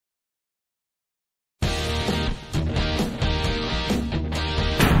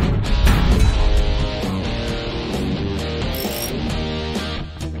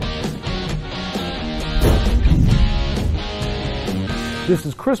This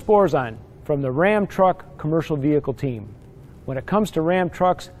is Chris Borzon from the Ram Truck Commercial Vehicle Team. When it comes to Ram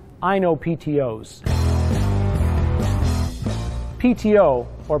trucks, I know PTOs. PTO,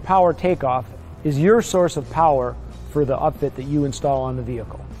 or power takeoff, is your source of power for the upfit that you install on the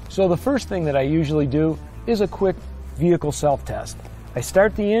vehicle. So the first thing that I usually do is a quick vehicle self-test. I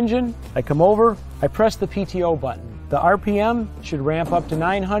start the engine, I come over, I press the PTO button. The RPM should ramp up to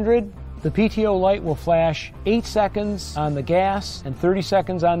 900. The PTO light will flash 8 seconds on the gas and 30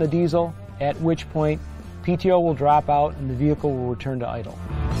 seconds on the diesel, at which point PTO will drop out and the vehicle will return to idle.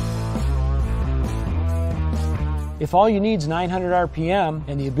 If all you need is 900 RPM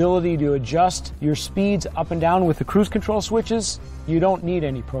and the ability to adjust your speeds up and down with the cruise control switches, you don't need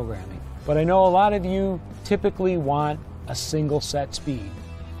any programming. But I know a lot of you typically want a single set speed,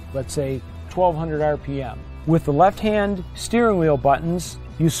 let's say 1200 RPM. With the left-hand steering wheel buttons,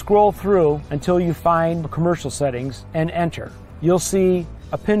 you scroll through until you find commercial settings and enter. You'll see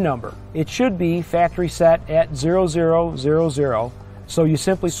a PIN number. It should be factory set at 0000, so you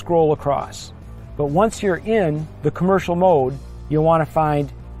simply scroll across. But once you're in the commercial mode, you'll want to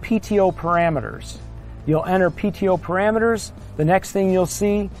find PTO parameters. You'll enter PTO parameters. The next thing you'll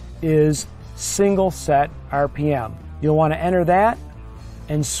see is single set RPM. You'll want to enter that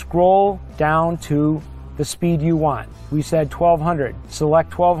and scroll down to the speed you want. We said 1200.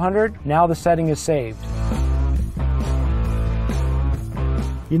 Select 1200. Now the setting is saved.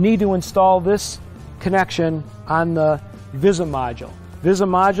 You need to install this connection on the VISA module. VISA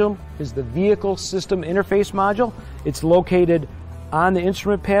module is the Vehicle System Interface module. It's located on the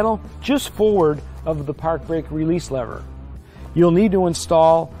instrument panel just forward of the park brake release lever. You'll need to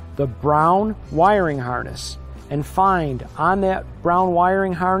install the brown wiring harness and find on that brown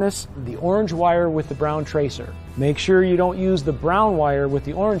wiring harness the orange wire with the brown tracer. Make sure you don't use the brown wire with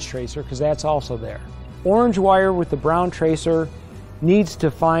the orange tracer because that's also there. Orange wire with the brown tracer needs to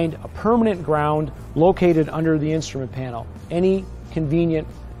find a permanent ground located under the instrument panel. Any convenient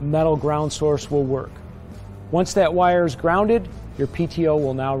metal ground source will work. Once that wire is grounded, your PTO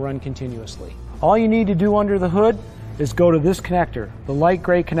will now run continuously. All you need to do under the hood is go to this connector, the light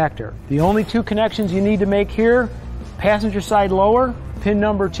gray connector. The only two connections you need to make here, passenger side lower, pin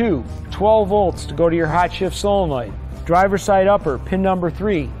number 2, 12 volts to go to your hot shift solenoid. Driver side upper, pin number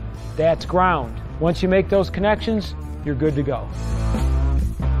 3, that's ground. Once you make those connections, you're good to go.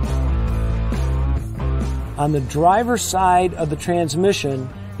 On the driver's side of the transmission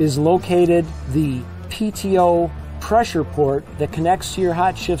is located the PTO pressure port that connects to your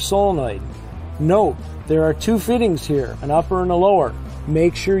hot shift solenoid. Note, there are two fittings here, an upper and a lower.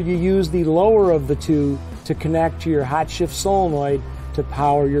 Make sure you use the lower of the two to connect to your hot shift solenoid to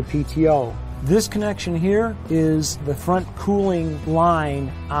power your PTO. This connection here is the front cooling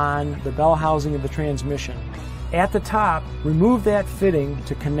line on the bell housing of the transmission. At the top, remove that fitting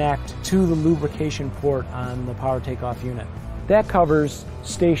to connect to the lubrication port on the power takeoff unit. That covers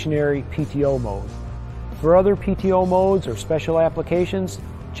stationary PTO mode. For other PTO modes or special applications,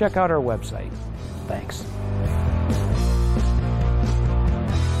 check out our website. Thanks.